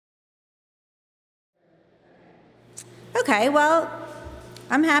Okay, well,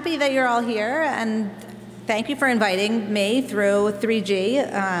 I'm happy that you're all here, and thank you for inviting me through 3G.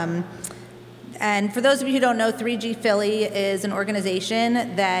 And for those of you who don't know, 3G Philly is an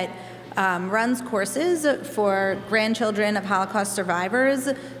organization that runs courses for grandchildren of Holocaust survivors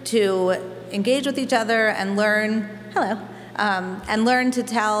to engage with each other and learn, and learn to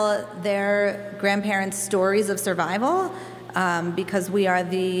tell their grandparents' stories of survival, because we are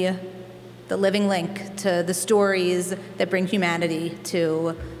the living link to the stories that bring humanity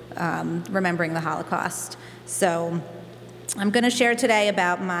to remembering the Holocaust. So I'm going to share today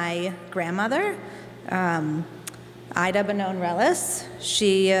about my grandmother, Ida Benone-Rellis.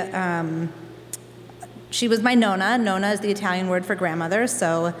 She was my Nonna. Nonna is the Italian word for grandmother,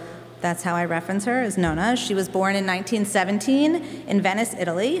 so that's how I reference her, as Nonna. She was born in 1917 in Venice,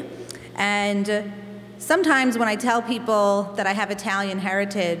 Italy. And sometimes when I tell people that I have Italian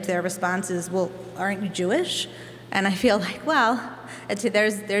heritage, their response is, well, aren't you Jewish? And I feel like, well,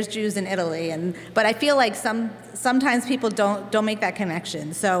 there's Jews in Italy. But I feel like sometimes people don't make that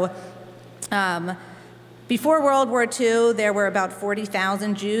connection. So before World War II, there were about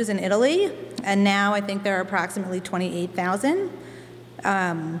 40,000 Jews in Italy. And now I think there are approximately 28,000.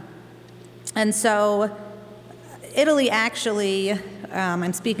 And so Italy actually,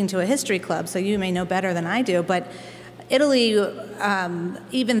 I'm speaking to a history club, so you may know better than I do, but Italy,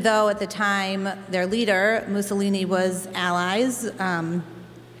 even though at the time their leader, Mussolini, was allies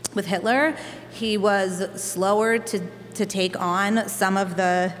with Hitler, he was slower to take on some of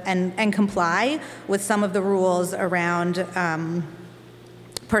the, and comply with some of the rules around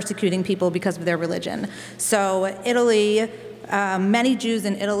persecuting people because of their religion. So Italy, many Jews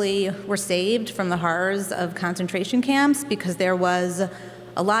in Italy were saved from the horrors of concentration camps because there was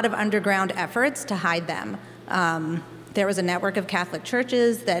a lot of underground efforts to hide them. There was a network of Catholic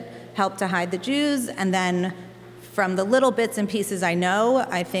churches that helped to hide the Jews, and then from the little bits and pieces I know,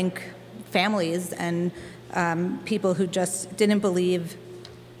 I think families and people who just didn't believe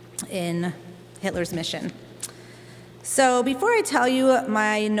in Hitler's mission. So before I tell you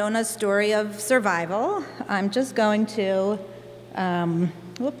my Nonna's story of survival, I'm just going to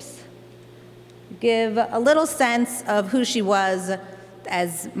give a little sense of who she was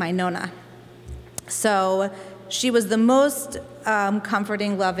as my Nonna. So she was the most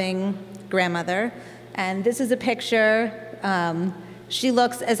comforting, loving grandmother. And this is a picture. She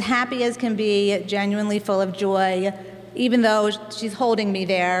looks as happy as can be, genuinely full of joy, even though she's holding me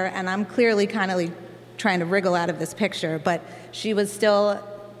there, and I'm clearly kind of trying to wriggle out of this picture, but she was still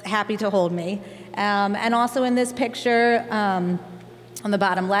happy to hold me. And also in this picture, on the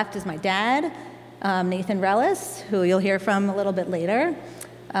bottom left is my dad, Nathan Rellis, who you'll hear from a little bit later.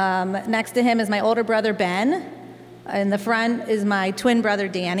 Next to him is my older brother, Ben. In the front is my twin brother,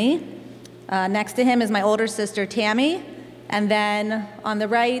 Danny. Next to him is my older sister, Tammy. And then on the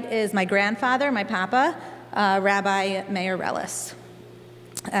right is my grandfather, my papa, Rabbi Meir Rellis.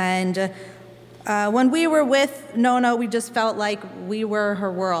 And when we were with Nonna, we just felt like we were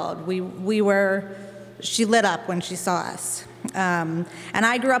her world. She lit up when she saw us. And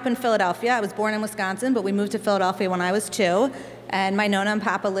I grew up in Philadelphia. I was born in Wisconsin, but we moved to Philadelphia when I was 2. And my Nonna and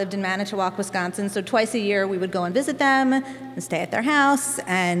Papa lived in Manitowoc, Wisconsin, so twice a year we would go and visit them and stay at their house.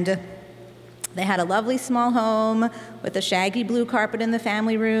 And they had a lovely small home with a shaggy blue carpet in the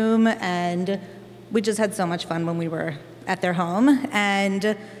family room, and we just had so much fun when we were at their home.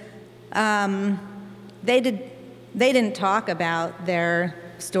 And they didn't talk about their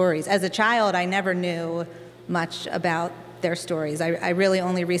stories. As a child, I never knew much about their stories. I really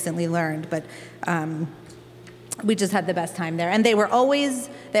only recently learned, but we just had the best time there. And they always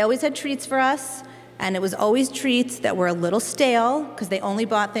had treats for us, and it was always treats that were a little stale because they only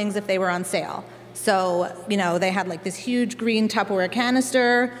bought things if they were on sale. So, they had like this huge green Tupperware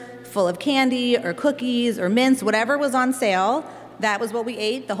canister full of candy or cookies or mints, whatever was on sale. That was what we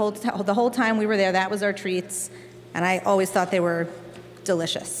ate the whole time we were there. That was our treats, and I always thought they were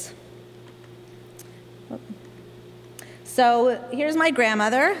delicious. So here's my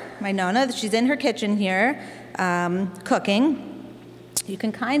grandmother, my Nonna. She's in her kitchen here, cooking. You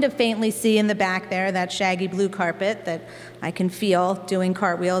can kind of faintly see in the back there that shaggy blue carpet that I can feel doing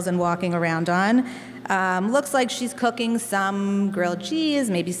cartwheels and walking around on. Looks like she's cooking some grilled cheese,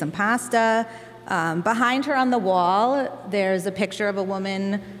 maybe some pasta. Behind her on the wall, there's a picture of a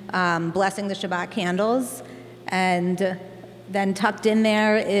woman blessing the Shabbat candles. And then tucked in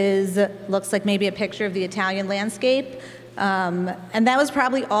there looks like maybe a picture of the Italian landscape. And that was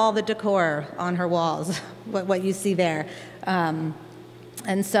probably all the decor on her walls, what you see there.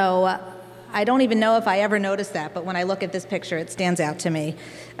 And so I don't even know if I ever noticed that, but when I look at this picture, it stands out to me.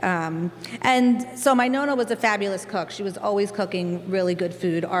 And so my Nona was a fabulous cook. She was always cooking really good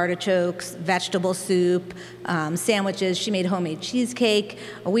food, artichokes, vegetable soup, sandwiches. She made homemade cheesecake.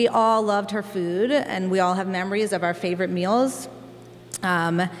 We all loved her food, and we all have memories of our favorite meals.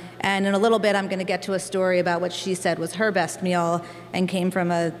 And in a little bit, I'm going to get to a story about what she said was her best meal and came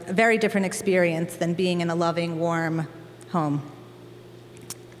from a very different experience than being in a loving, warm home.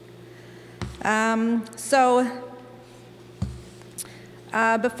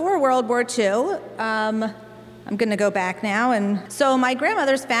 Before World War II, I'm going to go back now. And so my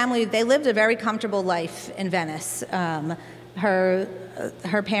grandmother's family, they lived a very comfortable life in Venice. Her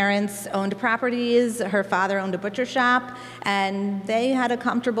parents owned properties, her father owned a butcher shop, and they had a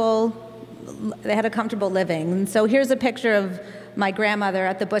comfortable living. And so here's a picture of my grandmother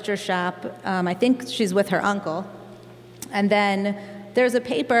at the butcher shop. I think she's with her uncle. And then there's a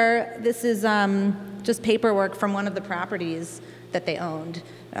paper. This is just paperwork from one of the properties that they owned.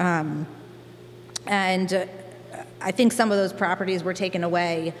 And I think some of those properties were taken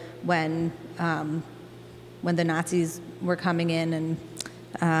away when the Nazis were coming in, and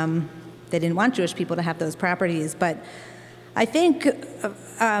they didn't want Jewish people to have those properties. But I think,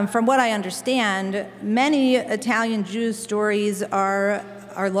 from what I understand, many Italian Jews' stories are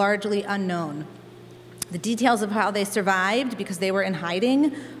largely unknown. The details of how they survived, because they were in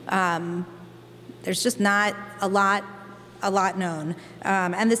hiding, there's just not a lot known.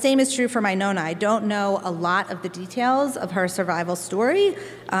 And the same is true for my Nona. I don't know a lot of the details of her survival story.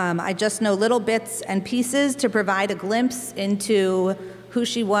 I just know little bits and pieces to provide a glimpse into who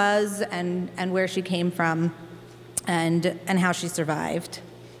she was and where she came from and how she survived.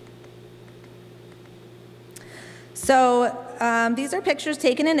 So these are pictures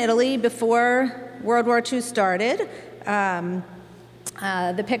taken in Italy before World War II started. The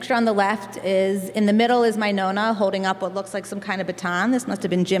picture on the left is, in the middle is my Nona holding up what looks like some kind of baton. This must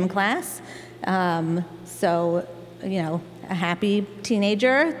have been gym class. So, you know, a happy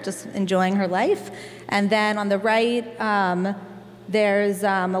teenager, just enjoying her life. And then on the right, there's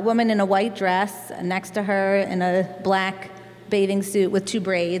a woman in a white dress, next to her in a black bathing suit with 2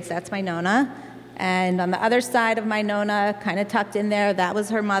 braids. That's my Nona. And on the other side of my Nona, kind of tucked in there, that was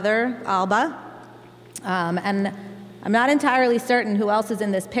her mother, Alba. And I'm not entirely certain who else is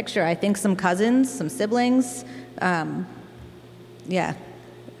in this picture. I think some cousins, some siblings. Yeah.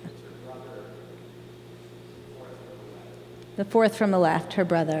 The fourth from the left, her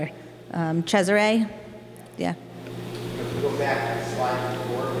brother, Cesare. Yeah. If we go back to the slide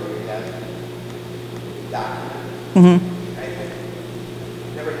before where we had the document, Mm-hmm. I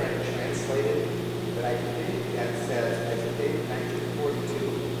never had it translated, but I think that says, as of date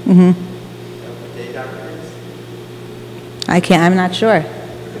 1942, Mm-hmm. the date document is. I'm not sure.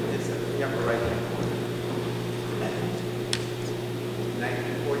 It's in the upper right-hand corner.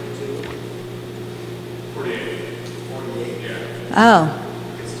 1942. 48. Yeah. Oh.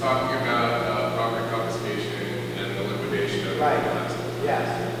 It's talking about property confiscation and the liquidation of Right. the Yes.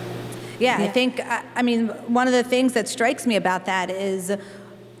 Yeah, I think, I mean, one of the things that strikes me about that is,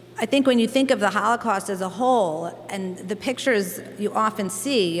 I think when you think of the Holocaust as a whole, and the pictures you often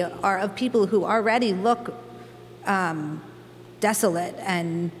see are of people who already look desolate,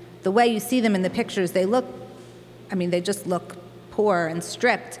 and the way you see them in the pictures, they look, I mean, they just look poor and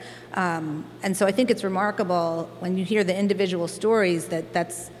stripped. And so I think it's remarkable when you hear the individual stories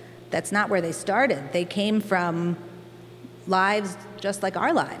that's not where they started. They came from lives just like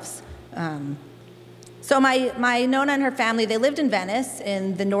our lives. So my Nona and her family, they lived in Venice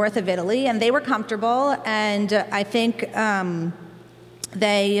in the north of Italy, and they were comfortable, and I think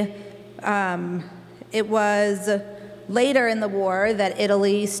it was later in the war that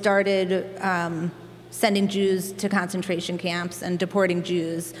Italy started sending Jews to concentration camps and deporting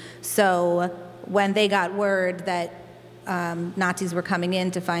Jews. So when they got word that Nazis were coming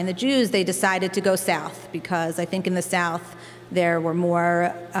in to find the Jews, they decided to go south, because I think in the south there were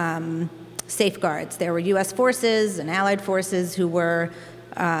more safeguards. There were U.S. forces and Allied forces who were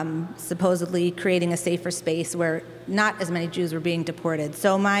supposedly creating a safer space where not as many Jews were being deported.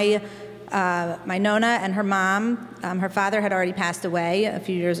 So my Nona and her mom, her father had already passed away a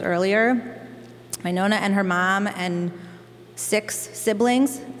few years earlier. My Nona and her mom and 6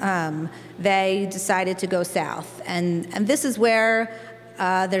 siblings, they decided to go south. And this is where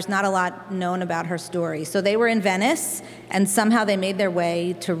there's not a lot known about her story. So they were in Venice, and somehow they made their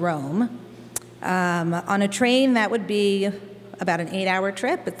way to Rome. On a train that would be about an 8-hour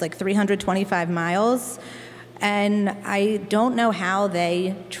trip. It's like 325 miles. And I don't know how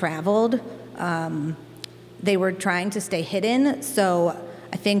they traveled. They were trying to stay hidden, so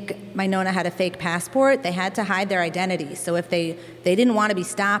I think my Nona had a fake passport. They had to hide their identity. So if they didn't want to be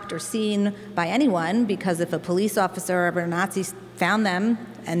stopped or seen by anyone, because if a police officer or a Nazi found them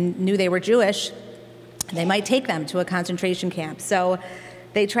and knew they were Jewish, they might take them to a concentration camp. So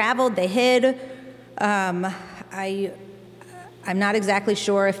they traveled, they hid. I'm not exactly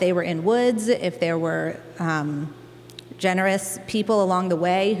sure if they were in woods, if there were generous people along the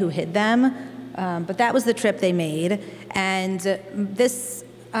way who hid them, but that was the trip they made. And this,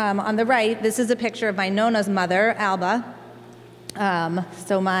 on the right, this is a picture of my Nona's mother, Alba,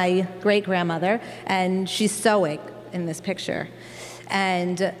 so my great-grandmother, and she's sewing in this picture.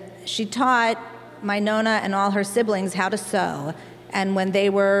 And she taught my Nona and all her siblings how to sew. And when they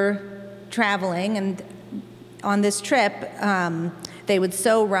were traveling and on this trip, they would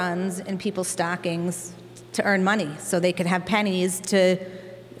sew runs in people's stockings to earn money so they could have pennies to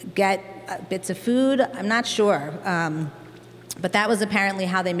get bits of food. I'm not sure. But that was apparently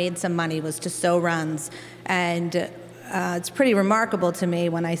how they made some money, was to sew runs. And it's pretty remarkable to me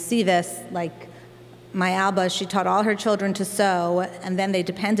when I see this, like my Alba, she taught all her children to sew, and then they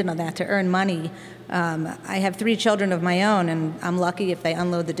depended on that to earn money. I have 3 children of my own, and I'm lucky if they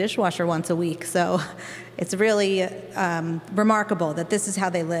unload the dishwasher once a week. So it's really remarkable that this is how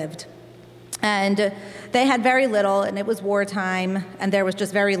they lived. And they had very little, and it was wartime, and there was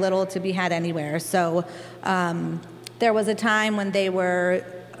just very little to be had anywhere. So there was a time when they were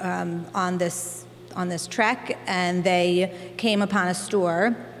on this trek, and they came upon a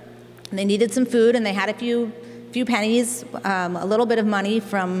store. And they needed some food, and they had a few pennies, a little bit of money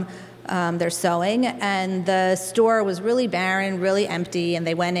from their sewing, and the store was really barren, really empty. And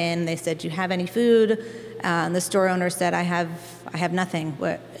they went in. They said, "Do you have any food?" And the store owner said, "I have nothing.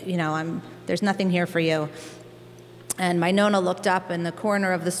 There's nothing here for you." And my Nona looked up in the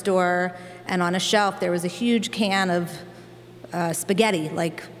corner of the store, and on a shelf there was a huge can of spaghetti,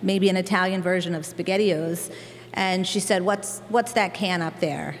 like maybe an Italian version of SpaghettiOs. And she said, "What's that can up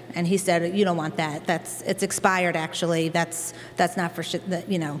there?" And he said, "You don't want that. It's expired, actually. That's not for shit.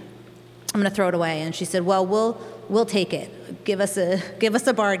 I'm going to throw it away." And she said, "Well, we'll take it. Give us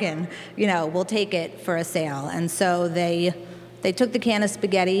a bargain. We'll take it for a sale." And so they took the can of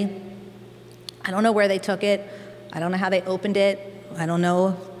spaghetti. I don't know where they took it. I don't know how they opened it. I don't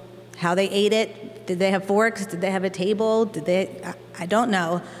know how they ate it. Did they have forks? Did they have a table? I don't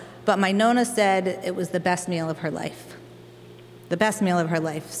know. But my Nona said it was the best meal of her life. The best meal of her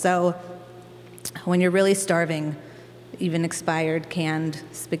life. So when you're really starving, even expired canned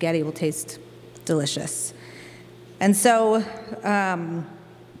spaghetti will taste delicious. And so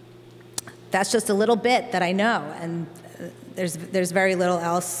that's just a little bit that I know, and there's very little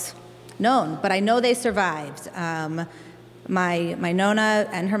else known. But I know they survived. My Nona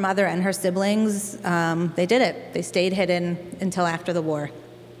and her mother and her siblings, they did it. They stayed hidden until after the war.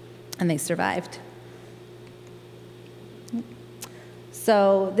 And they survived.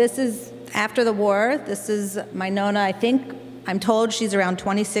 So this is after the war. This is my Nona. I'm told she's around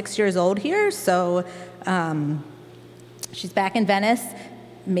 26 years old here. So she's back in Venice.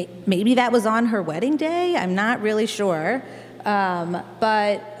 Maybe that was on her wedding day. I'm not really sure.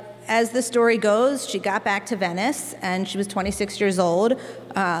 But as the story goes, she got back to Venice, and she was 26 years old.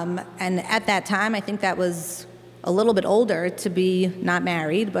 And at that time, I think that was a little bit older to be not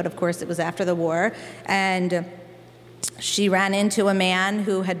married, but of course it was after the war. And she ran into a man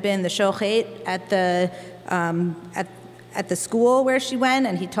who had been the shochet at the school where she went,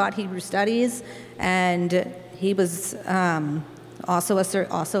 and he taught Hebrew studies, and he was also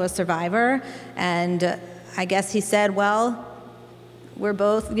a survivor. And I guess he said, "Well, we're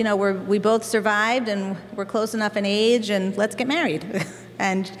both, we both survived, and we're close enough in age, and let's get married."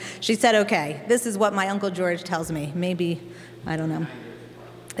 And she said, "Okay, this is what my Uncle George tells me." Maybe, I don't know.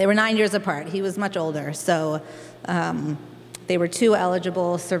 They were 9 years apart. He was much older. So they were 2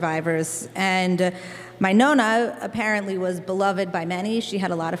 eligible survivors. And my Nona apparently was beloved by many. She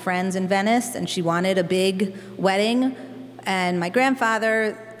had a lot of friends in Venice, and she wanted a big wedding. And my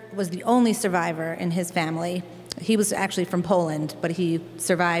grandfather was the only survivor in his family. He was actually from Poland, but he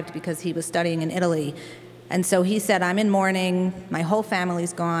survived because he was studying in Italy. And so he said, "I'm in mourning, my whole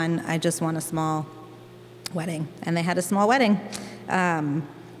family's gone, I just want a small wedding." And they had a small wedding. And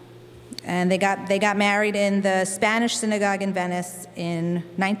they got married in the Spanish synagogue in Venice in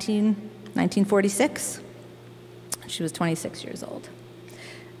 1946. She was 26 years old.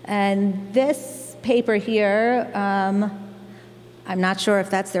 And this paper here, I'm not sure if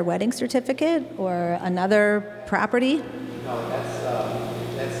that's their wedding certificate or another property. No, that's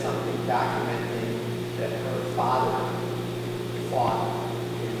something documenting that her father fought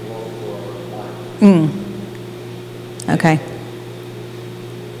in World War I. Okay.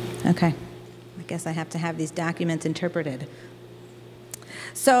 Okay. I guess I have to have these documents interpreted.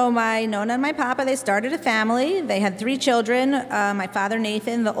 So my Nona and my Papa, they started a family. They had 3 children. My father,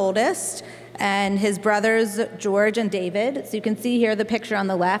 Nathan, the oldest, and his brothers, George and David. So you can see here the picture on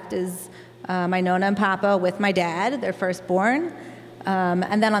the left is my Nona and Papa with my dad, their firstborn.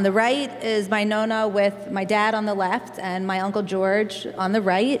 And then on the right is my Nona with my dad on the left and my Uncle George on the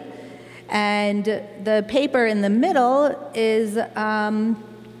right. And the paper in the middle is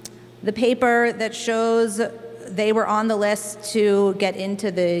the paper that shows they were on the list to get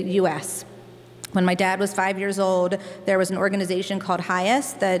into the U.S. When my dad was 5 years old, there was an organization called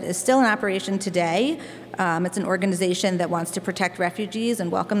HIAS that is still in operation today. It's an organization that wants to protect refugees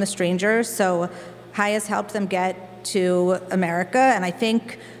and welcome the stranger. So HIAS helped them get to America, and I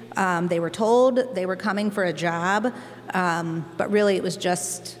think they were told they were coming for a job, but really it was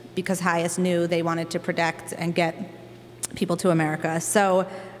just because HIAS knew they wanted to protect and get people to America. So.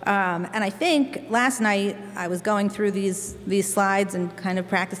 And I think last night I was going through these slides and kind of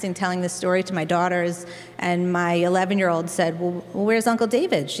practicing telling this story to my daughters, and my 11-year-old said, well, where's Uncle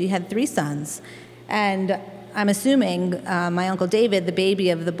David? She had 3 sons. And I'm assuming my Uncle David, the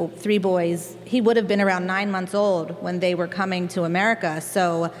baby of the 3 boys, he would have been around 9 months old when they were coming to America.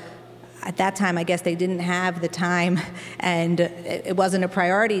 So at that time, I guess they didn't have the time, and it wasn't a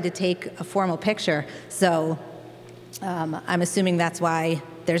priority to take a formal picture. So I'm assuming that's why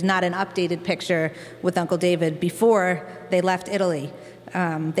there's not an updated picture with Uncle David before they left Italy.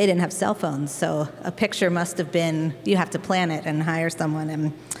 They didn't have cell phones, so a picture must have been, you have to plan it and hire someone.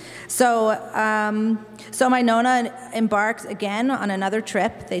 And so my Nona embarked again on another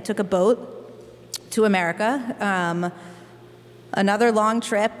trip. They took a boat to America. Another long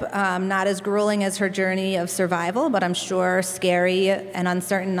trip, not as grueling as her journey of survival, but I'm sure scary and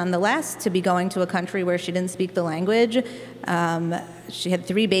uncertain nonetheless, to be going to a country where she didn't speak the language. She had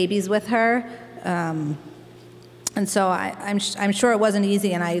 3 babies with her, and so I'm sure it wasn't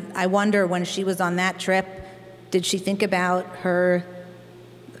easy, and I wonder when she was on that trip, did she think about her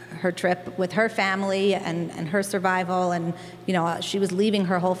trip with her family and her survival, and she was leaving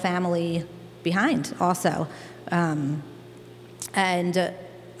her whole family behind also. And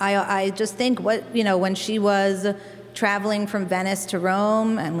I just think when she was traveling from Venice to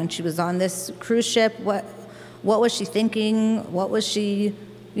Rome, and when she was on this cruise ship, what was she thinking? What was she,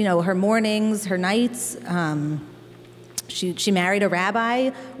 her mornings, her nights? She married a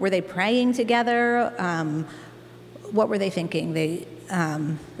rabbi. Were they praying together? What were they thinking?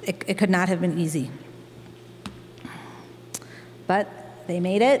 It could not have been easy. But they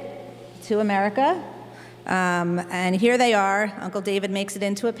made it to America. And here they are. Uncle David makes it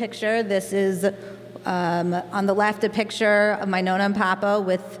into a picture. This is, on the left, a picture of my Nona and Papa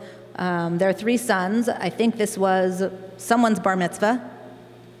with their 3 sons. I think this was someone's bar mitzvah,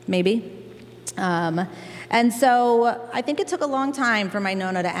 maybe. And so I think it took a long time for my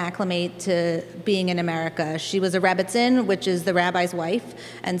Nona to acclimate to being in America. She was a rebbitzin, which is the rabbi's wife,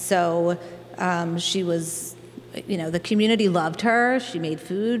 and so she was, the community loved her. She made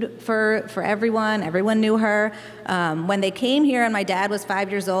food for everyone. Everyone knew her. When they came here and my dad was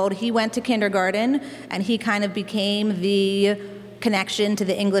 5 years old, he went to kindergarten, and he kind of became the connection to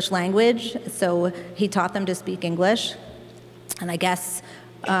the English language. So he taught them to speak English. And I guess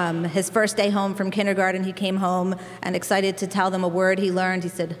his first day home from kindergarten, he came home and excited to tell them a word he learned. He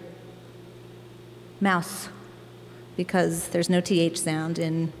said, mouse, because there's no TH sound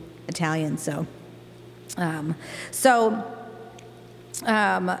in Italian, so. I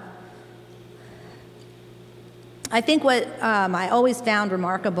think what I always found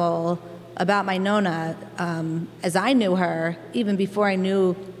remarkable about my Nona, as I knew her, even before I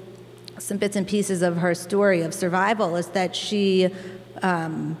knew some bits and pieces of her story of survival, is that she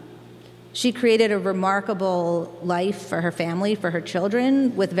created a remarkable life for her family, for her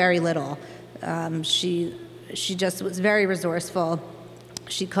children, with very little. She just was very resourceful.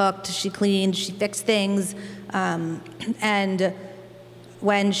 She cooked, she cleaned, she fixed things, and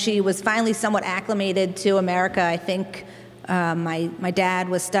when she was finally somewhat acclimated to America, I think my dad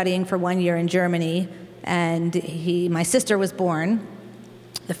was studying for 1 year in Germany, and my sister was born,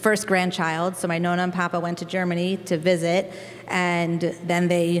 the first grandchild, so my Nona and Papa went to Germany to visit, and then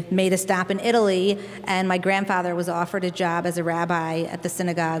they made a stop in Italy, and my grandfather was offered a job as a rabbi at the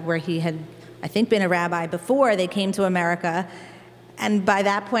synagogue where he had, I think, been a rabbi before they came to America. And by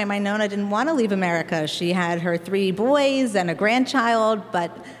that point, my Nona didn't want to leave America. She had her 3 boys and a grandchild,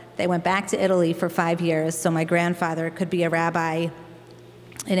 but they went back to Italy for 5 years, so my grandfather could be a rabbi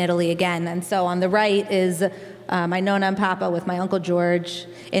in Italy again. And so on the right is my Nona and Papa with my Uncle George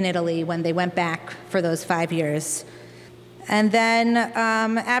in Italy when they went back for those 5 years. And then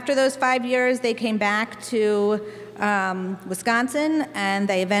after those 5 years, they came back to Wisconsin, and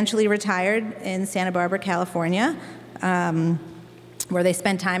they eventually retired in Santa Barbara, California, where they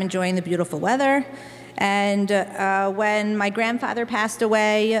spent time enjoying the beautiful weather. And when my grandfather passed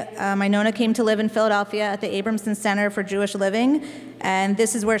away, my Nona came to live in Philadelphia at the Abramson Center for Jewish Living, and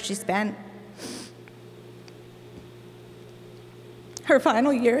this is where she spent her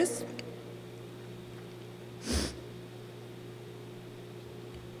final years.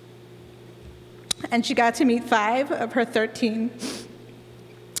 And she got to meet 5 of her 13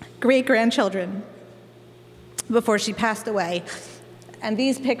 great-grandchildren before she passed away. And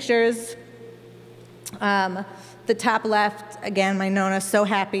these pictures, the top left, again, my Nona so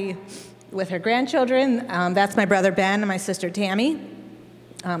happy with her grandchildren. That's my brother Ben and my sister Tammy.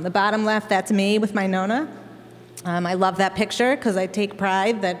 The bottom left, that's me with my Nona. I love that picture because I take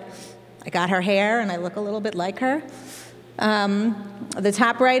pride that I got her hair and I look a little bit like her. The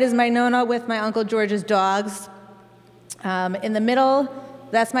top right is my Nona with my Uncle George's dogs. In the middle,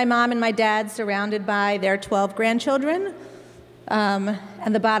 that's my mom and my dad surrounded by their 12 grandchildren. And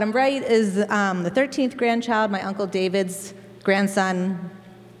the bottom right is the 13th grandchild, my Uncle David's grandson.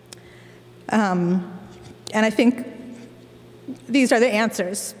 And I think these are the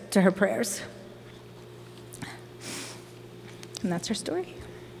answers to her prayers. And that's her story.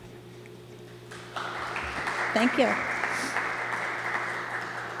 Thank you.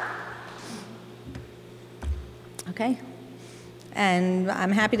 Okay. And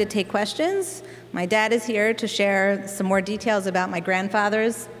I'm happy to take questions. My dad is here to share some more details about my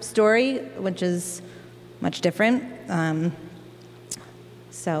grandfather's story, which is much different.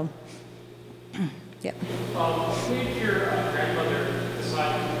 So, yeah. What made your grandmother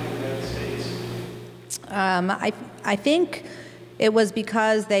decide to move to the United States? I think it was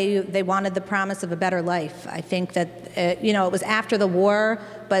because they wanted the promise of a better life. I think that, it was after the war,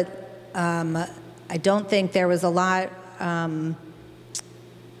 but I don't think there was a lot, I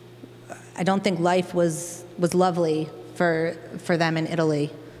don't think life was lovely for them in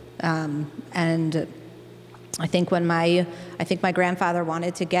Italy. And I think my grandfather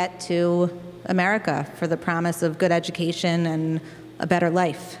wanted to get to America for the promise of good education and a better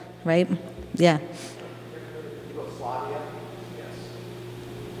life, right? Yeah. Yugoslavia? Yes.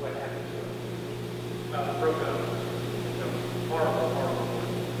 What happened to it? Broke up. Horrible.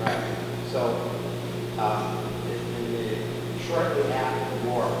 Right. So, shortly after the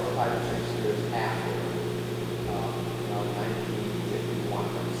war, 5 or 6 years after, 1951,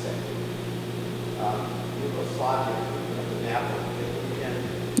 I'm saying, Yugoslavia, the map of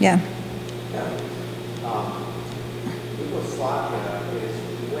Italy, Yeah. Yugoslavia is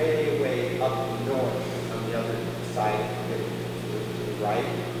way up north on the other side of Italy, to the right,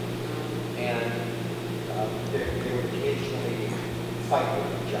 and they would occasionally fight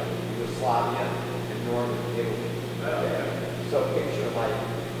with each other, Yugoslavia and northern Italy. So picture like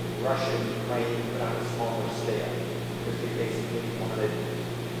Russia and Ukraine, but on a smaller scale, because they basically wanted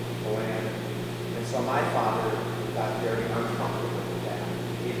the land. And so my father got very uncomfortable with that.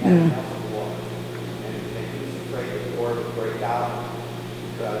 He had enough of war. And he was afraid the war would break out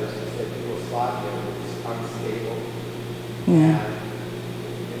because he said Yugoslavia was unstable. And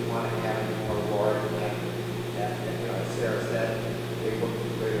he didn't want to have any more war. And as Sarah said, they looked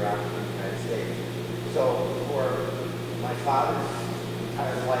for greater opportunity in the United States. So for my father's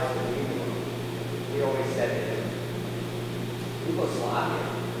entire life in England, we always said to him, Yugoslavia,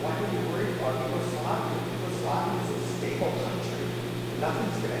 why are you worried about Yugoslavia? Yugoslavia is a stable country.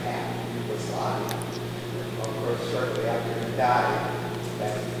 Nothing's going to happen to Yugoslavia. Of course, shortly after he died,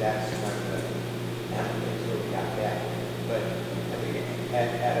 that's when things really got bad. But I think at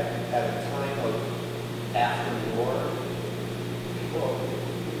a time of after the war, people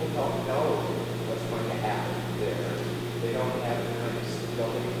don't know what's going to happen there. They don't have the kind of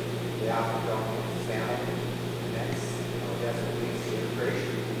stability. They often don't have family. And that's what leads to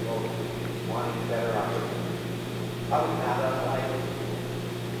immigration. People wanting better opportunity. Probably not unlike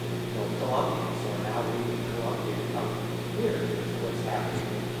Colombians, or now leaving Colombia to come here. What's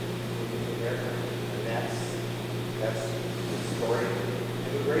happening in their country. And that's the story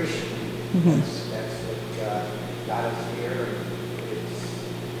of immigration. That's what got us here.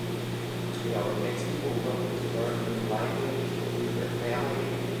 It makes people willing to learn new language, leave their family,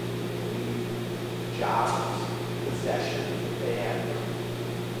 leave jobs, possessions that they had.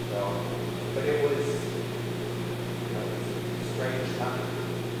 So, but it was, a strange time.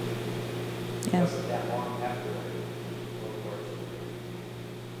 It wasn't that long after World War II.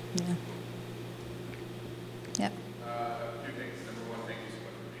 Yeah. Yep. A few things. Number one, thank you so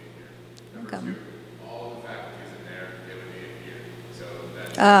much for being here. Number Welcome. two, all the faculties in there, giving me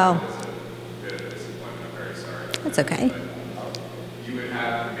Oh. It's a bit of a disappointment. I'm very sorry. That's okay. But you would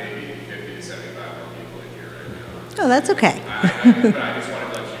have maybe 50 to 75 more people in here right now. Oh, that's okay. But I just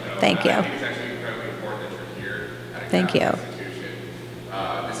wanted to let you know. Thank you. I think it's actually incredibly important that you're here at a Thank you. Catholic institution.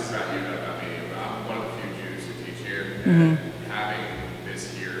 This is about you, not about me. I'm one of the few Jews who teach here, and having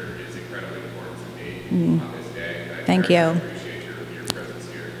this here is incredibly important to me on this day. Thank very you. much appreciate your presence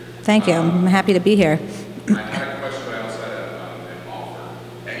here. Thank you. I'm happy to be here. I had a question, but I also had an offer.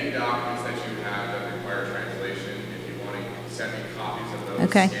 Any documents that you have that require translation, if you want to send me copies of those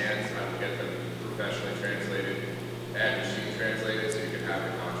Okay. scans, I will get them professionally translated and machine translated so you can have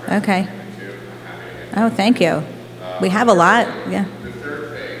the contract. Okay. Too. I'm happy to get Oh, thank you. We have a lot. Yeah. The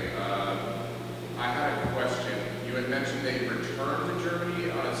third thing, I had a question. You had mentioned they returned to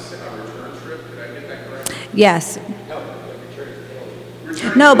Germany on a return trip. Did I get that correct? Yes. No, the return to Italy.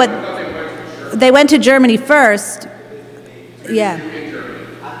 Return No, to- but I thought they went to Germany. they went to Germany first. Yeah. In Germany.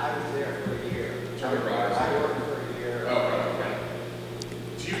 I was there for a year. German brothers. I worked for a year. Oh, okay.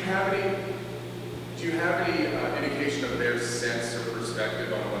 Do you have any indication of their sense or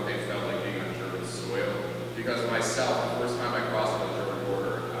perspective on what they felt like being on German soil? Because myself, the first time I crossed the German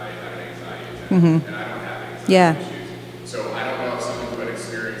border, I had an anxiety attack, and I don't have anxiety Yeah. issues. So I don't know if someone who had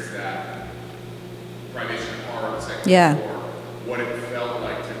experienced that privation horror of the Second Yeah. World War, what it felt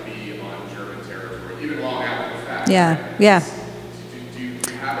like to be on German territory, even long after the fact. Yeah. right? Yeah. Do you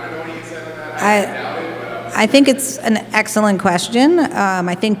have an insight on that? I- doubt it, but I think it's an excellent question.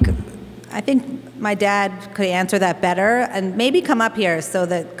 I think my dad could answer that better, and maybe come up here so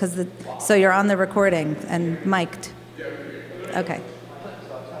that so you're on the recording and mic'd. Okay.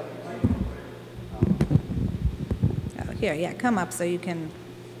 Oh, here, yeah, come up so you can.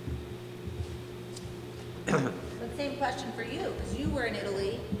 The same question for you, because you were in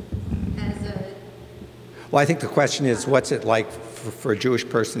Italy as a. Well, I think the question is, what's it like for a Jewish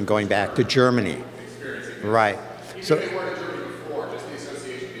person going back to Germany? Right. So, they weren't in Germany before, just the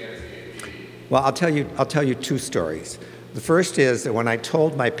association of the NSDAP. well, I'll tell you two stories. The first is that when I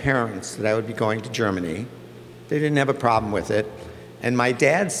told my parents that I would be going to Germany, they didn't have a problem with it. And my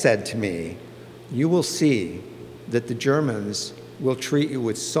dad said to me, "You will see that the Germans will treat you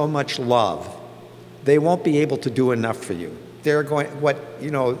with so much love. They won't be able to do enough for you. They're going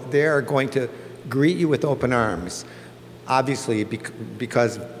to greet you with open arms." Obviously,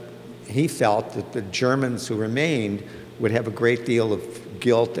 because he felt that the Germans who remained would have a great deal of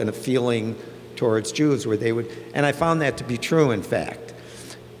guilt and a feeling towards Jews where they would, and I found that to be true, in fact.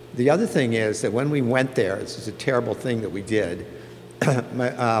 The other thing is that when we went there, this is a terrible thing that we did,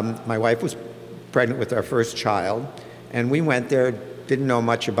 my wife was pregnant with our first child, and we went there, didn't know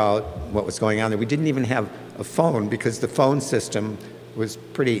much about what was going on there. We didn't even have a phone because the phone system was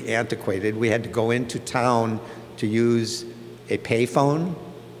pretty antiquated. We had to go into town to use a payphone.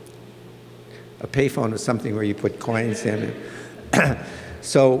 A payphone is something where you put coins in.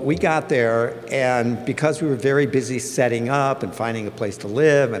 So we got there, and because we were very busy setting up and finding a place to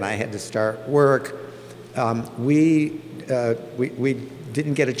live, and I had to start work, we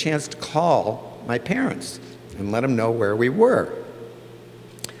didn't get a chance to call my parents and let them know where we were.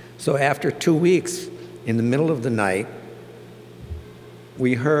 So after 2 weeks, in the middle of the night,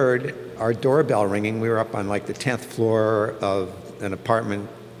 we heard our doorbell ringing. We were up on like the 10th floor of an apartment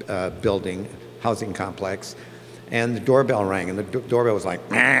building, housing complex, and the doorbell rang, and the doorbell was like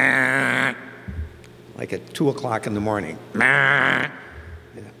at 2 o'clock in the morning.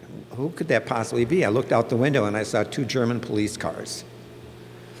 Who could that possibly be? I looked out the window and I saw 2 German police cars.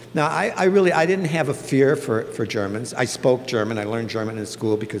 Now, I didn't have a fear for Germans. I spoke German. I learned German in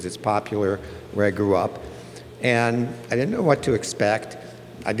school because it's popular where I grew up. And I didn't know what to expect.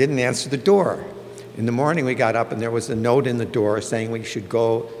 I didn't answer the door. In the morning, we got up and there was a note in the door saying we should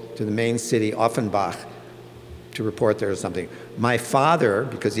go to the main city, Offenbach, to report there or something. My father,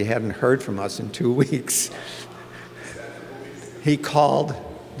 because he hadn't heard from us in 2 weeks, he called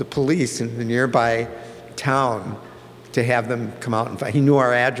the police in the nearby town to have them come out and find. He knew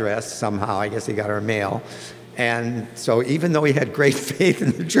our address somehow. I guess he got our mail. And so even though he had great faith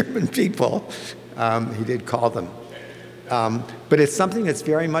in the German people, he did call them. But it's something that's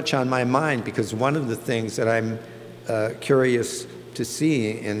very much on my mind because one of the things that I'm curious to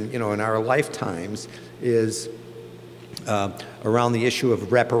see in our lifetimes is around the issue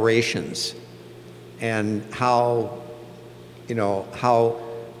of reparations and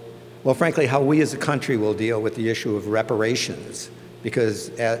frankly, how we as a country will deal with the issue of reparations. Because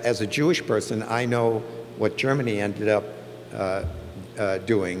as a Jewish person, I know what Germany ended up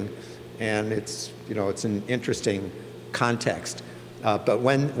doing, and it's an interesting context. But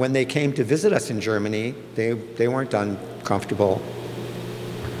when they came to visit us in Germany, they weren't uncomfortable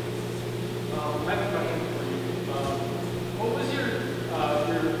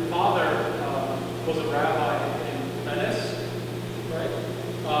was a rabbi in Venice, right?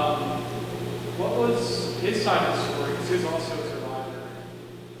 What was his side of the story? Because he was also a survivor.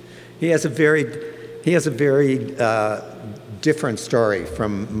 He has a very different story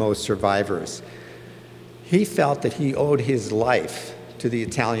from most survivors. He felt that he owed his life to the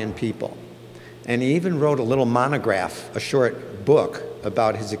Italian people. And he even wrote a little monograph, a short book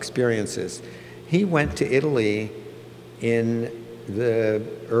about his experiences. He went to Italy in the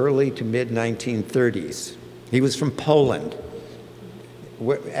early to mid 1930s. He was from Poland.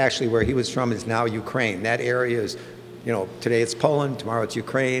 Actually, where he was from is now Ukraine. That area is, you know, today it's Poland, tomorrow it's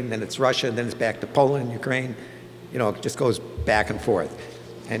Ukraine, then it's Russia, then it's back to Poland, Ukraine. You know, it just goes back and forth.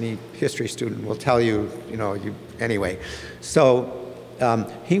 Any history student will tell you, you know, anyway. So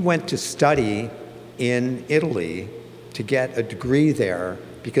he went to study in Italy to get a degree there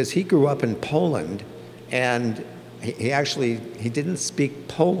because he grew up in Poland, and he didn't speak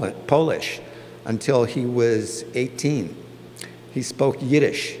Polish until he was 18. He spoke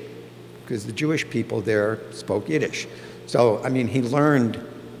Yiddish because the Jewish people there spoke Yiddish. So, I mean, he learned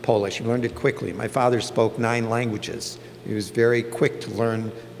Polish. He learned it quickly. My father spoke 9 languages. He was very quick to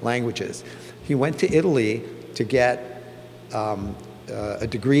learn languages. He went to Italy to get a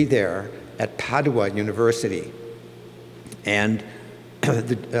degree there at Padua University. And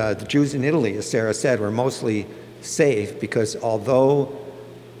the Jews in Italy, as Sarah said, were mostly safe because although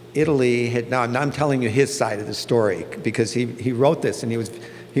Italy had, now I'm telling you his side of the story because he wrote this, and he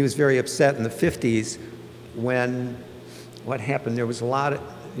was very upset in the 50s when what happened. There was a lot of,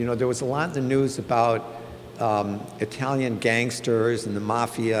 there was a lot in the news about Italian gangsters and the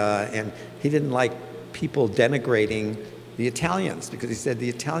mafia, and he didn't like people denigrating the Italians because he said the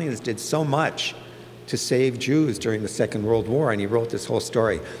Italians did so much to save Jews during the Second World War, and he wrote this whole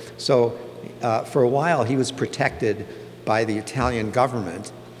story. So for a while he was protected by the Italian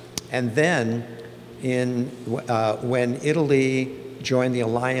government, and then when Italy joined the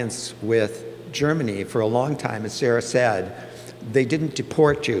alliance with Germany, for a long time, as Sarah said, they didn't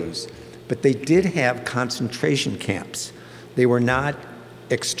deport Jews, but they did have concentration camps. They were not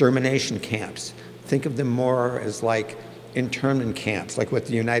extermination camps. Think of them more as like internment camps, like what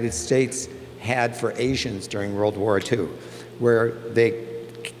the United States had for Asians during World War II, where they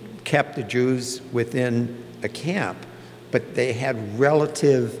kept the Jews within a camp, but they had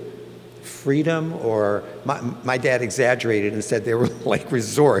relative freedom, or my dad exaggerated and said they were like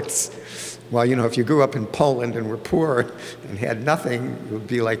resorts. Well, if you grew up in Poland and were poor and had nothing, it would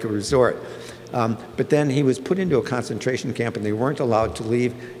be like a resort. But then he was put into a concentration camp and they weren't allowed to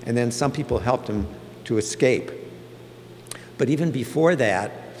leave, and then some people helped him to escape. But even before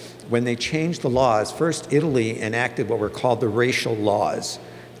that, when they changed the laws, first Italy enacted what were called the racial laws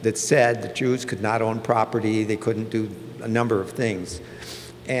that said that Jews could not own property, they couldn't do a number of things.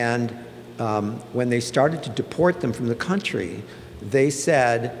 And when they started to deport them from the country, they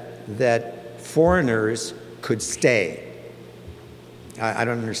said that foreigners could stay. I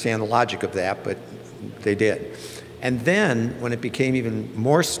don't understand the logic of that, but they did. And then, when it became even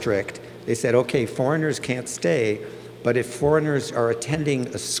more strict, they said, okay, foreigners can't stay, but if foreigners are attending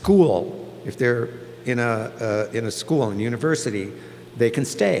a school, if they're in a school, in a university, they can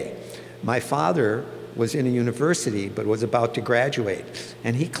stay. My father was in a university, but was about to graduate,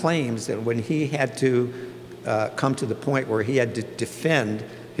 and he claims that when he had to come to the point where he had to defend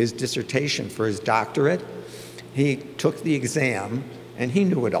his dissertation for his doctorate, he took the exam, and he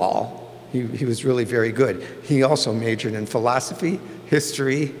knew it all. He was really very good. He also majored in philosophy,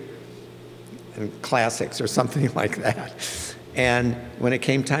 history, and classics, or something like that. And when it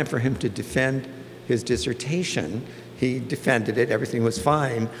came time for him to defend his dissertation, he defended it, everything was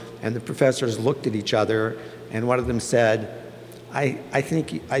fine, and the professors looked at each other, and one of them said, I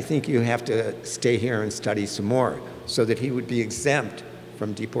think you have to stay here and study some more, so that he would be exempt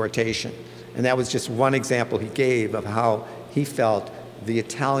from deportation. And that was just one example he gave of how he felt the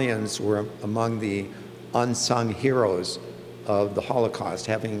Italians were among the unsung heroes of the Holocaust,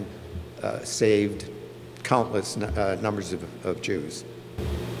 having saved countless numbers of Jews.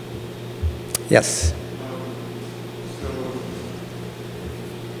 Yes?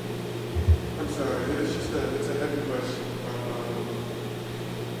 I'm sorry, it's a heavy question.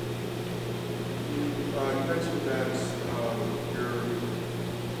 You mentioned that your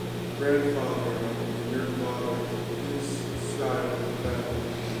grandfather and your father, his side of that,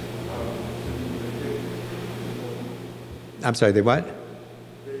 I'm sorry, they what?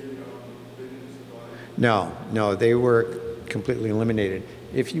 They didn't survive? No, they were completely eliminated.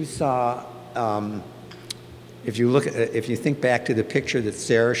 If you saw, if you think back to the picture that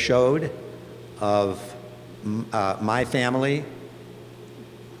Sarah showed of my family,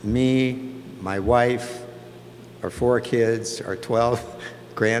 me, my wife, our 4 kids, our 12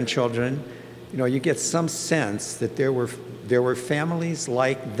 grandchildren, you know, you get some sense that there were families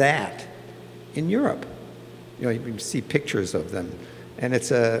like that in Europe. You know, you see pictures of them, and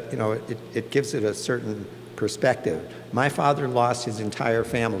it's it gives it a certain perspective. My father lost his entire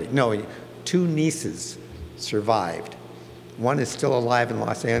family. No, 2 nieces survived. One is still alive in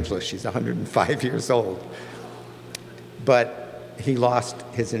Los Angeles. She's 105 years old. But he lost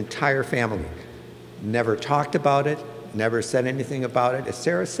his entire family. Never talked about it, never said anything about it. As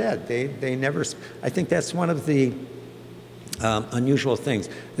Sarah said, they never, I think that's one of the unusual things.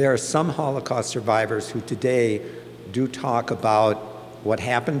 There are some Holocaust survivors who today do talk about what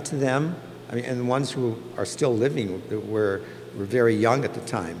happened to them. I mean, and the ones who are still living were very young at the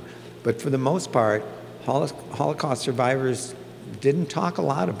time. But for the most part, Holocaust survivors didn't talk a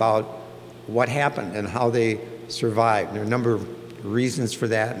lot about what happened and how they survived. There are a number of reasons for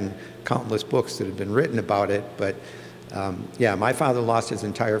that and countless books that have been written about it. But yeah, my father lost his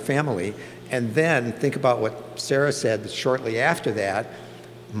entire family. And then think about what Sarah said shortly after that.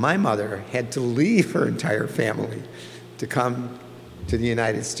 My mother had to leave her entire family to come to the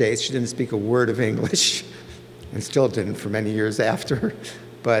United States. She didn't speak a word of English and still didn't for many years after.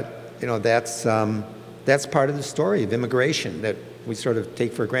 But you know, that's part of the story of immigration that we sort of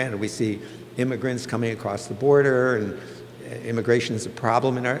take for granted. We see immigrants coming across the border, and immigration is a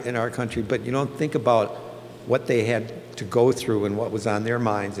problem in our country, but you don't think about what they had to go through and what was on their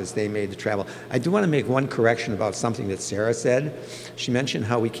minds as they made the travel. I do want to make one correction about something that Sarah said. She mentioned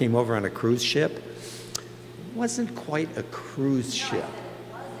how we came over on a cruise ship. It wasn't quite a cruise ship.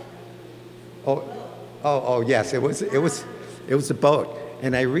 Oh, yes, it was a boat.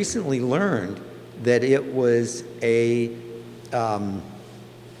 And I recently learned that it was a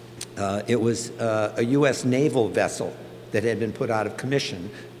U.S. naval vessel that had been put out of commission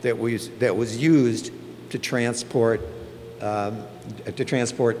that was used to transport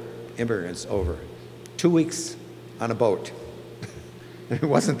immigrants over. 2 weeks on a boat. It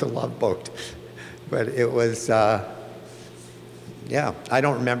wasn't the Love Boat, but it was. Yeah, I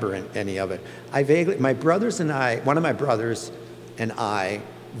don't remember any of it. My brothers and I, one of my brothers and I,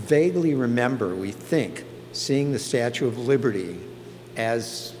 vaguely remember, we think, seeing the Statue of Liberty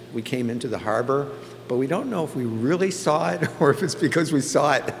as we came into the harbor, but we don't know if we really saw it or if it's because we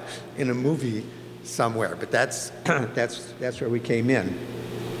saw it in a movie somewhere. But that's where we came in.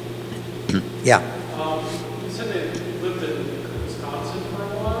 Yeah. You said they lived in Wisconsin for a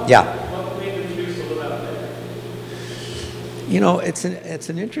while? Yeah. What made them choose to live out there? You know, it's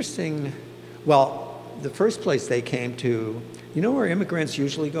an interesting, well, the first place they came to, you know where immigrants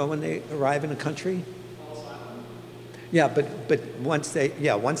usually go when they arrive in a country? Yeah, but once they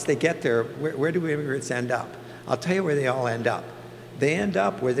get there, where do immigrants end up? I'll tell you where they all end up. They end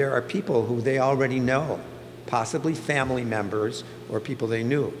up where there are people who they already know, possibly family members or people they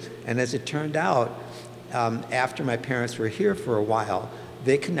knew. And as it turned out, after my parents were here for a while,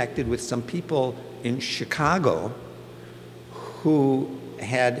 they connected with some people in Chicago who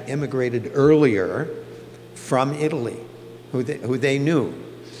had immigrated earlier from Italy, who they knew.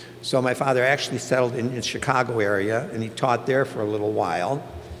 So my father actually settled in the Chicago area, and he taught there for a little while.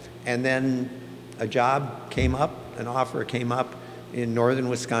 And then a job came up, an offer came up in northern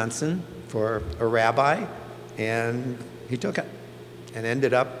Wisconsin for a rabbi, and he took it and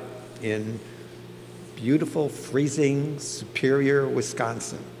ended up in beautiful, freezing, Superior,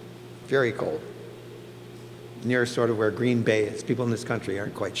 Wisconsin. Very cold. Near sort of where Green Bay is. People in this country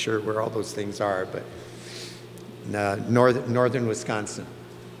aren't quite sure where all those things are, but northern Wisconsin.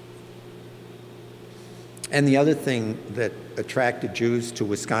 And the other thing that attracted Jews to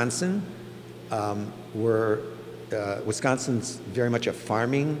Wisconsin Wisconsin's very much a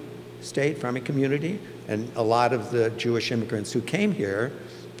farming state, farming community, and a lot of the Jewish immigrants who came here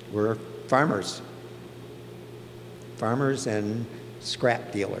were farmers and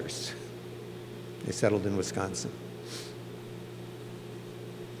scrap dealers. They settled in Wisconsin.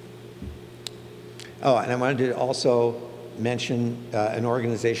 Oh, and I wanted to also mention an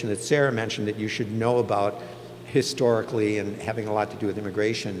organization that Sarah mentioned that you should know about historically and having a lot to do with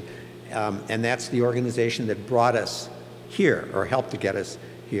immigration. And that's the organization that brought us here, or helped to get us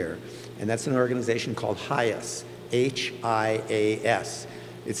here. And that's an organization called HIAS, H-I-A-S.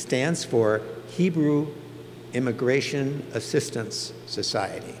 It stands for Hebrew Immigration Assistance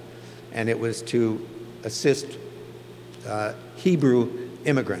Society. And it was to assist Hebrew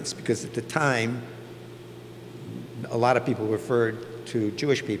immigrants, because at the time, a lot of people referred to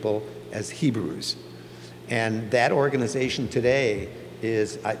Jewish people as Hebrews. And that organization today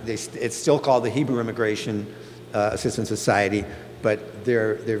is, it's still called the Hebrew Immigration Assistance Society, but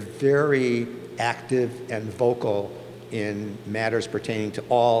they're very active and vocal in matters pertaining to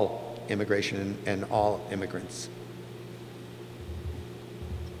all immigration and all immigrants.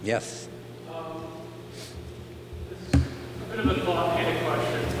 Yes? This is a bit of a thought-headed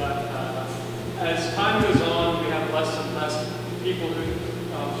question, but as time goes on, we have less and less people who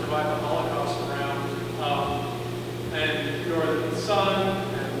survived the Holocaust around, and you're the son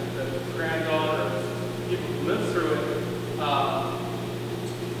and the granddaughter of people who lived through it.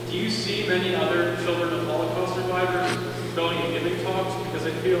 Do you see many other children of Holocaust survivors going and giving talks? Because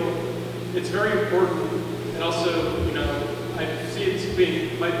I feel it's very important, and also, you know, I see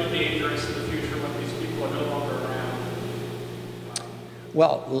it might be dangerous in the future when these people are no longer around.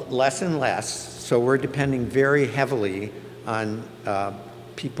 Well, less and less. So we're depending very heavily on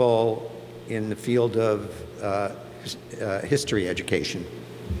people in the field of history education.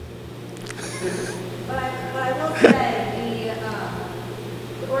 But I will say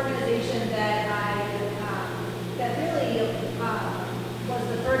the organization that that really was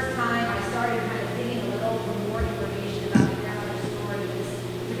the first time I started kind of digging a little for more information about the grandmother's story is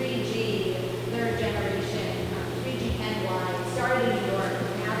 3G, third generation, 3G NY. It started in New York,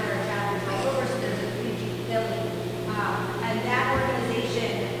 now there are chapters all over, so there's a 3G Philly. And that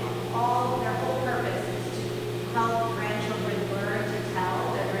organization, their whole purpose is to help grandchildren learn to tell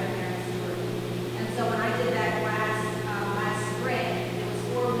their grandparents' story. And so when I did that last spring, it was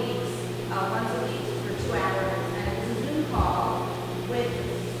 4 weeks, once a week for 2 hours, and it was a Zoom call with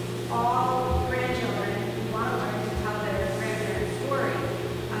all grandchildren who want to learn to tell their grandparents' story.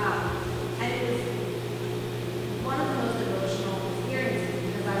 And it was one of the most emotional experiences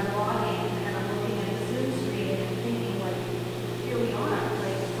because I'm logging and I'm looking at the Zoom screen and thinking, like, here we are,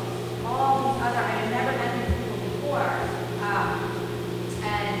 like all these other, I had never met these people before.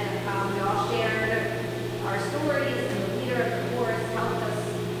 And we all shared our stories, and the leader of the course helped us.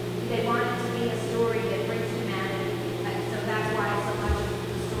 They wanted to be a story that brings humanity, and so that's why so much of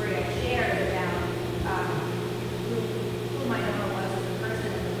the story I shared about who my donor was as a person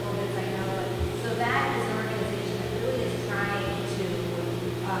and the moments I know. So that is an organization that really is trying to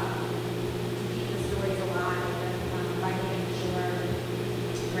keep the stories alive by making sure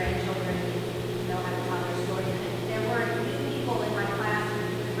grandchildren know how to tell their stories. And there were a few people in my class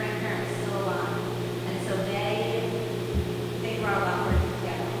with the grandparents still alive, and so they brought a lot more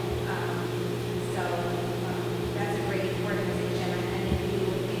together. So that's a great organization. And if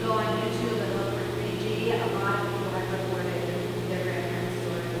you go on YouTube and look for 3G, a lot of people have recorded their grandparents'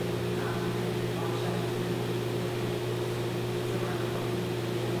 stories and watched them.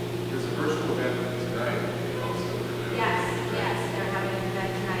 There's a virtual event tonight also. Yes, they're having an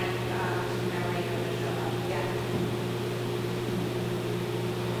event tonight. Memory of the show. Yeah.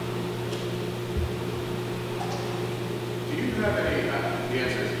 Do you have any, the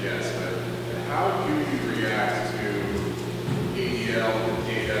answer is yes, but how do you react to ADL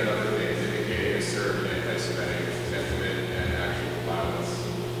data and other things indicating a surge in anti-Semitic sentiment and actual violence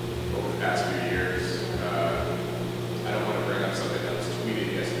over the past few years? I don't want to bring up something that was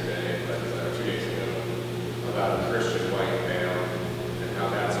tweeted yesterday, but 2 days ago, about a Christian white male and how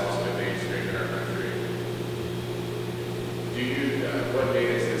that's also been mainstream in our country. Do you, what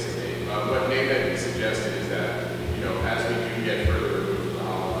data is this? What data suggested is that, you know, as we do get further removed from the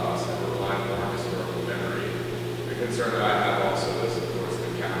Holocaust and we're relying more on historical memory, the concern that I have also is, of course,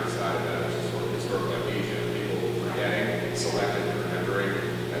 the counter side of that, which is sort of historical amnesia, people forgetting, selective remembering,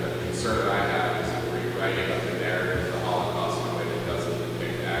 and the concern that I have is that we're writing up the narrative of the Holocaust in a way that doesn't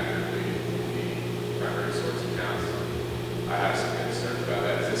depict accurately the primary source accounts. I have some concerns about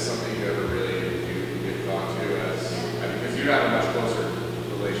that. Is this something you ever really give thought to as, because you have a much closer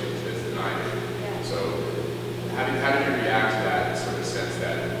relationship than I do. So how did you react to that in sort of sense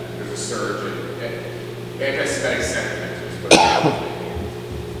that there's a surge in anti-Semitic sentiment? I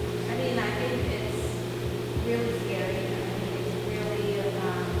mean, I think it's really scary. I think it's really, you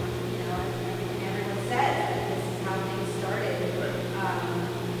know, everyone says that this is how things started.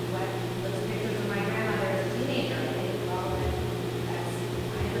 What those pictures of my grandmother as a teenager, I think, well,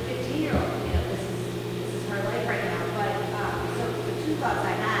 I have a 15-year-old. You know, this is her life right now. But so the two thoughts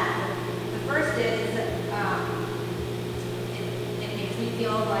I had. The first is it makes me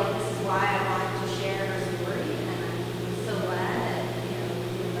feel like this is why I wanted to share her story, and I'm so glad that, you know,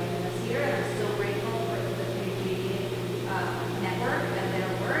 you invited us here, and I'm so grateful for the 3G network and their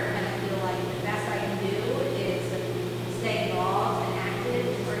work, and I feel like the best I can do is stay involved and active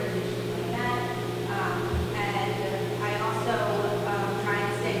in organizations like that. And I also try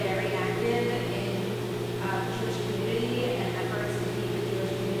and stay very active in the Jewish community and efforts to keep the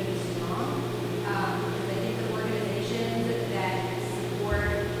Jewish community strong, because I think the organizations that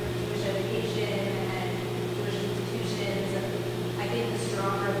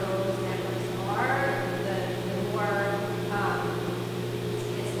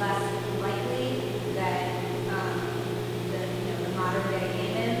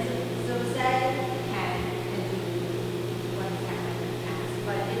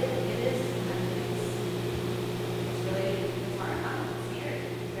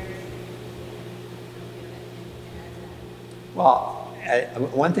Well,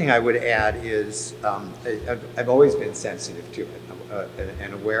 one thing I would add is I've always been sensitive to it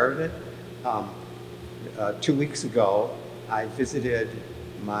and aware of it. 2 weeks ago, I visited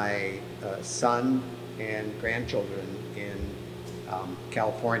my son and grandchildren in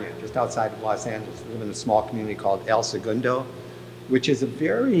California, just outside of Los Angeles. We live in a small community called El Segundo, which is a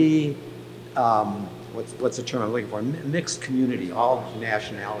very, what's the term I'm looking for? Mixed community, all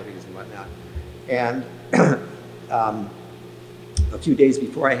nationalities and whatnot. And a few days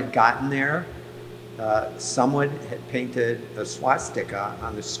before I had gotten there, someone had painted a swastika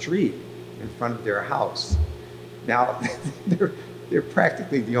on the street in front of their house. Now, they're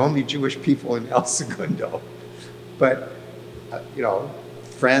practically the only Jewish people in El Segundo. But, you know,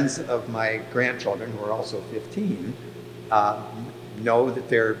 friends of my grandchildren, who are also 15, know that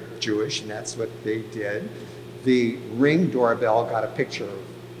they're Jewish, and that's what they did. The Ring doorbell got a picture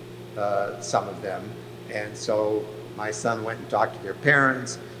of some of them, and so my son went and talked to their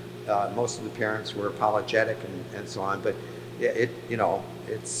parents. Most of the parents were apologetic and so on, but it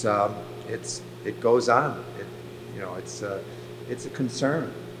goes on. It's a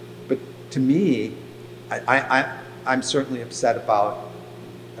concern. But to me, I'm certainly upset about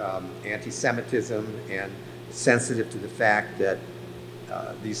anti-Semitism and sensitive to the fact that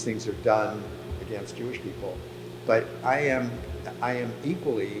these things are done against Jewish people. But I am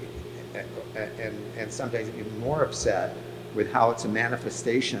equally and sometimes even more upset with how it's a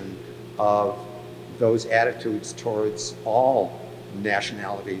manifestation of those attitudes towards all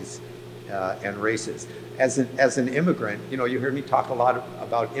nationalities and races. As an immigrant, you know, you heard me talk a lot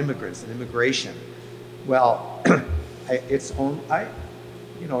about immigrants and immigration. Well, it's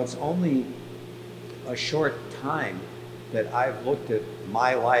only a short time that I've looked at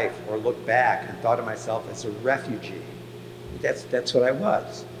my life or looked back and thought of myself as a refugee. That's what I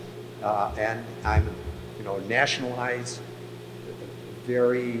was. And I'm, you know, nationalized,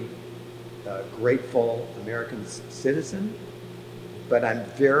 very grateful American citizen, but I'm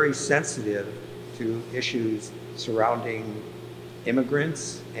very sensitive to issues surrounding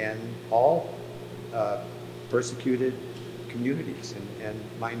immigrants and all persecuted communities and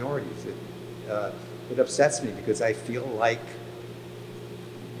minorities. It upsets me because I feel like,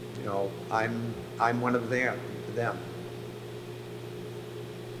 you know, I'm one of them.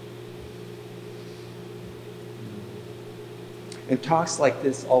 And talks like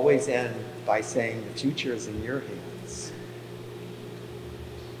this always end by saying the future is in your hands.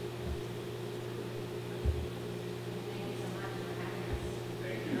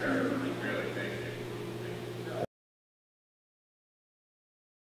 Thank you very much.